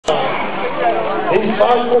He's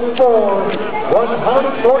 5'4",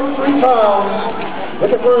 143 pounds.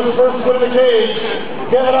 Looking for his first win in the cage.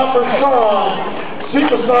 Give it up for Mouk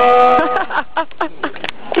Symouksavanh.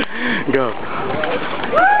 Go.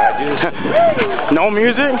 No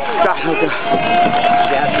music? God, okay.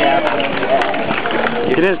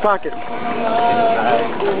 Get in his pocket.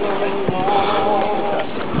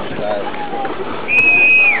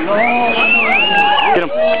 Get him.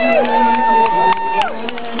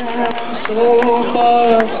 So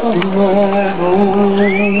far from my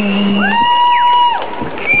home.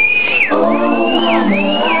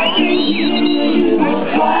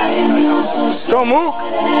 Go, Mouk.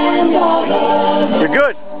 You're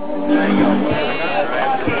good.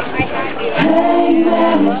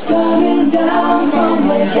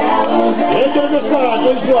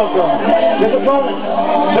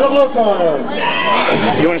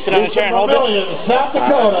 You want to sit on the chair and hold this? South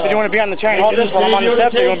Dakota. Do you want to be on the chair and hold this while I'm on the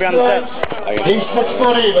steps, or you want to be on the steps? He's 6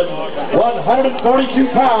 foot even, 132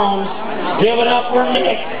 pounds. Give it up for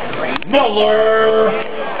Nick Miller.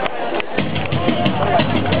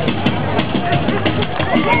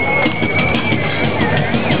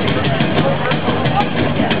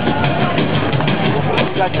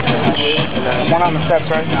 One on the steps,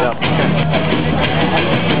 right? Yep.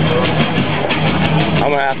 I'm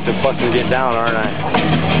gonna have to fucking get down, aren't I?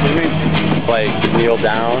 What do you mean? Like, kneel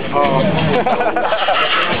down. Oh.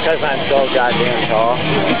 Because I'm so goddamn tall.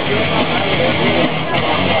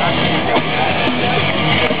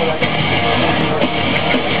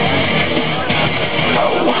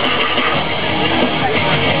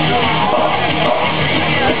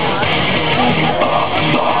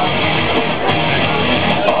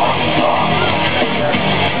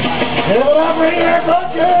 Give it up right here,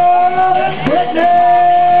 Butcher! Whitney!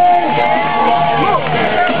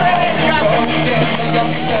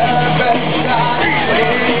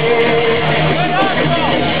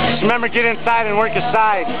 Just remember, get inside and work your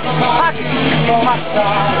side.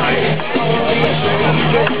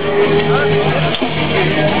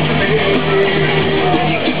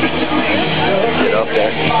 Get up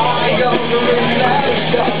there.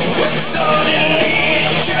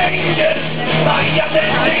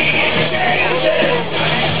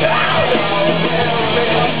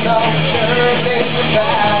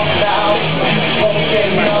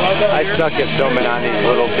 I suck at filming on these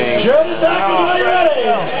little things. Jordan Doctor, are you ready?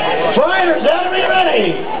 Fighters, are you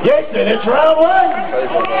ready? Jason, it's round one.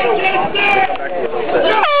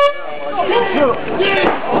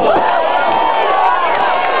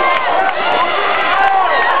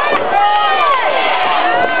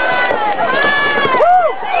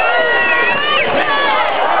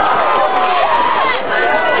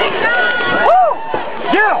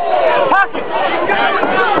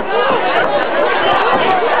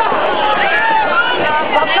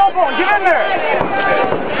 Get in there.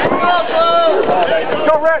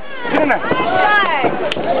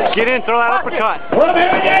 Get in, throw that uppercut. Put him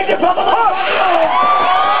here, Jason, pump him up.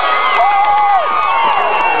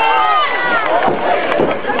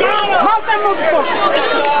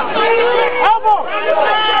 Elbow!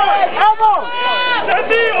 Elbow!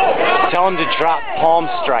 Tell him to drop palm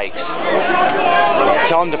strikes.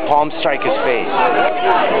 Tell him to palm strike his face.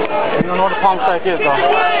 You don't know what a palm strike is, though.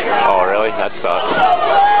 Oh, really? That sucks.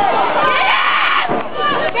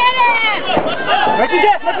 Make him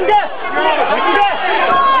guess! Make him guess! Make him guess!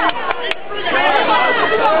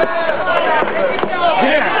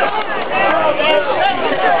 Here.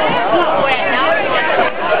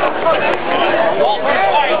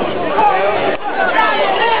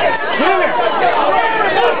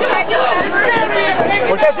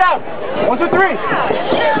 Watch that down! 1, 2, 3!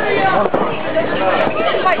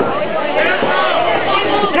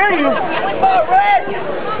 Dare you!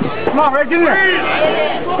 Come on, Red, get in there!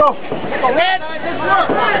 Go! Red!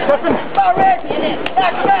 Step in! Come on, Red!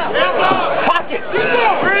 Pocket!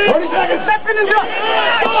 20 seconds! Step in and drop!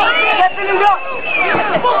 Step in and drop!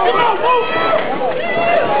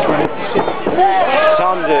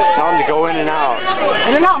 Tell him to go in and out.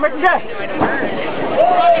 In and out, make him guess!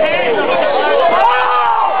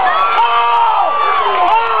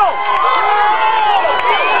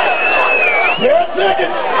 10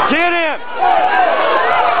 seconds. Get him!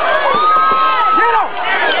 Get him!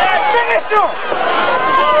 Finish him!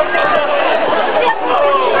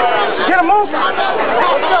 Get him, Mouk!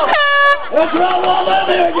 Let's roll all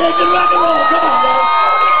over here, Jason. Rock and roll. Come on, guys.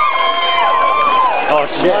 Oh,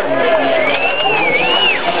 shit.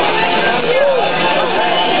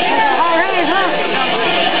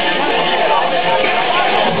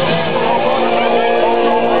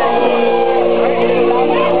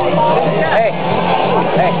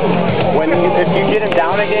 If you get him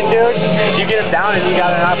down again, saying, dude? If you get him down and you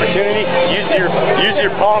got an opportunity, use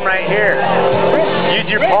your palm right here. Use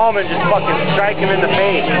your palm and just fucking strike him in the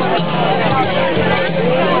face.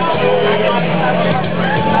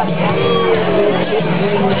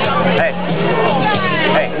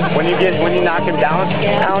 Hey, when you knock him down,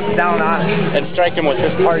 pound down on it and strike him with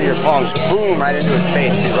this part of your palm. Boom, right into his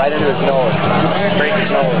face, dude, right into his nose. Break his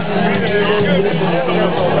nose.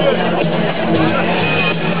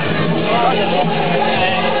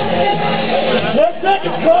 10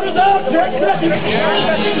 seconds, quarters out, 10 seconds.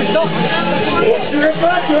 It's your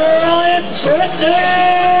butt, girl, it's Brittany.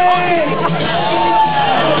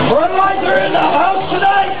 Fertilizer in the house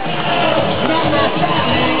tonight.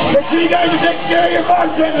 Make sure you guys are taking care of your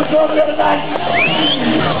bartenders over there tonight.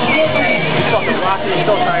 He's fucking rocky, he's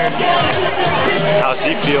so tired. How's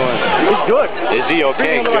he feeling? He's good. Is he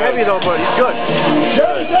okay? He's a little heavy though, but he's good.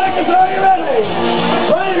 30 seconds, are you ready?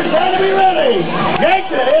 Players, got to be ready.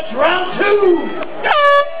 Yankton, it's round 2.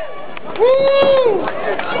 Woo!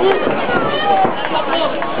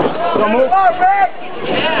 Go move.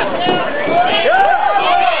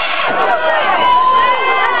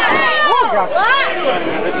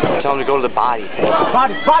 Tell him to go to the body.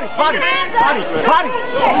 Body.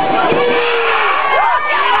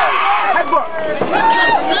 Headbutt.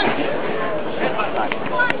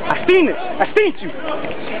 I seen it. I seen you.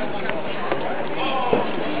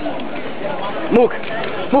 Mouk.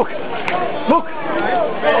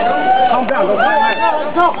 Calm down.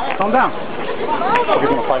 Go. Calm down. Give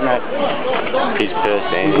him a 5 minute. He's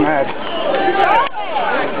pissed, ain't He's he? mad.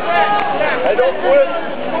 I don't quit.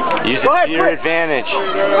 Use it to your advantage.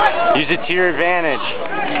 Use it to your advantage.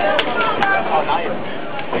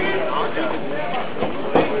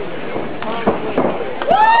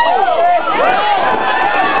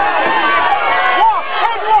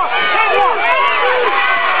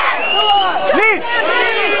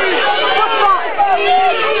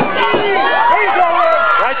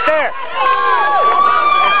 Right there.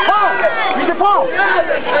 Use your palm.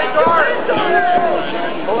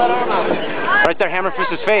 Right there, hammer fist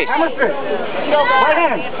his face. Hammer fist.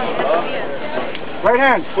 Right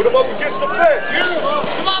hand. Put him up against the fence.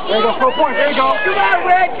 There you go, 4 points. There you go. Come on,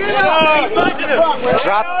 Red. Get up.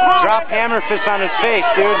 Drop hammer fist on his face,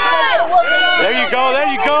 dude. There you go.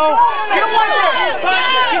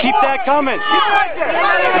 Keep that coming.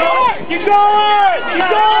 Keep going.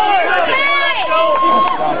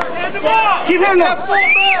 Keep hitting them.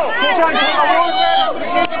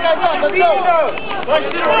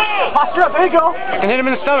 Posture up. There you go. And hit him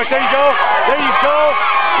in the stomach. There you go.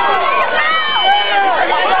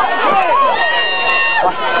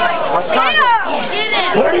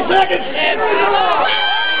 30 seconds.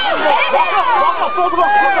 Walk up.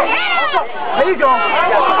 There you go.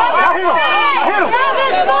 Now hit him.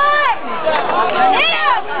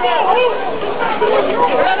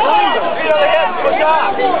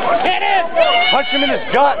 Punch him in his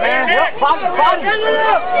gut, man. Yep, body.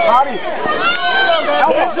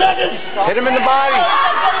 10 seconds. Hit him in the body.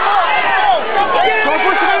 Don't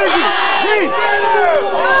push some energy. Please.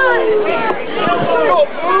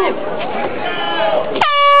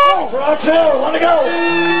 Rock 2, 1 to go.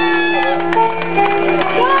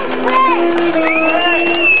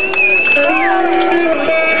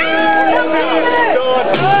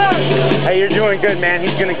 Hey, you're doing good, man.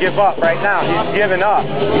 He's going to give up right now. He's giving up.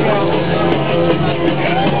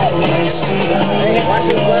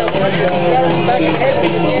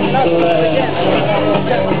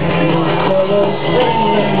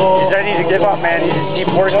 He's ready to give up, man. You just keep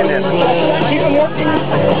working him. Keep him working.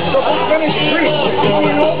 So finish 3.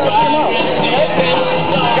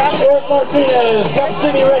 Eric Martinez, Cap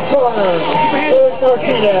City, red corner. Eric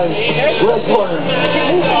Martinez, red corner.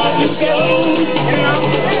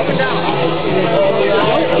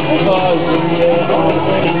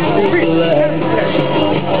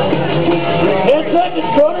 10 seconds,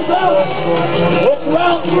 corners out. It's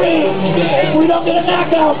round 3. If we don't get a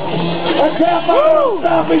knockout, a tap on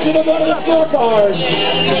stoppage and a go to the scorecard.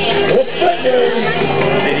 It's Brittany.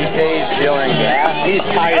 Did he say he's feeling gas? He's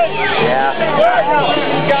tired. Yeah.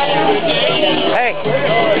 Hey,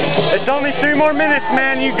 it's only 3 more minutes,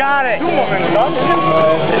 man. You got it. 2 more minutes, huh?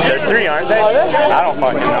 They're 3, aren't they? I don't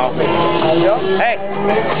fucking know. Hey,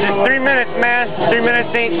 it's just 3 minutes, man. 3 minutes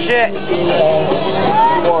ain't shit.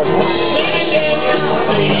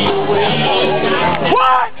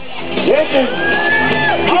 What? Yankton.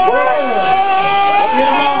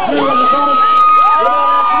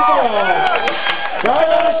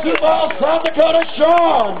 South Dakota,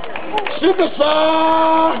 Sean.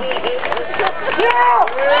 Symouksavanh.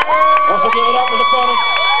 Also give it up for the opponent,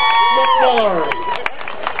 Nick Miller.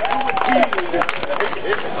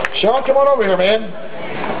 Sean, come on over here, man.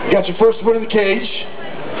 You got your first win in the cage.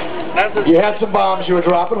 You had some bombs you were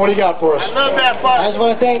dropping. What do you got for us? I love that fight. I just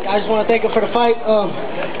want to thank him for the fight.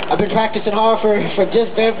 I've been practicing hard for this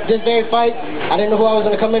very fight. I didn't know who I was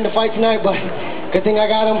going to come in to fight tonight, but good thing I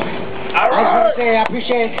got him. I just want to say I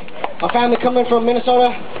appreciate my family coming from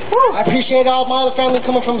Minnesota. I appreciate all my other family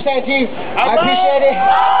coming from Santee. I appreciate it.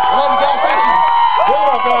 I love you guys. Thank you.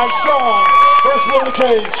 Hold on, guys. Sean, first win in the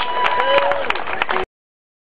cage.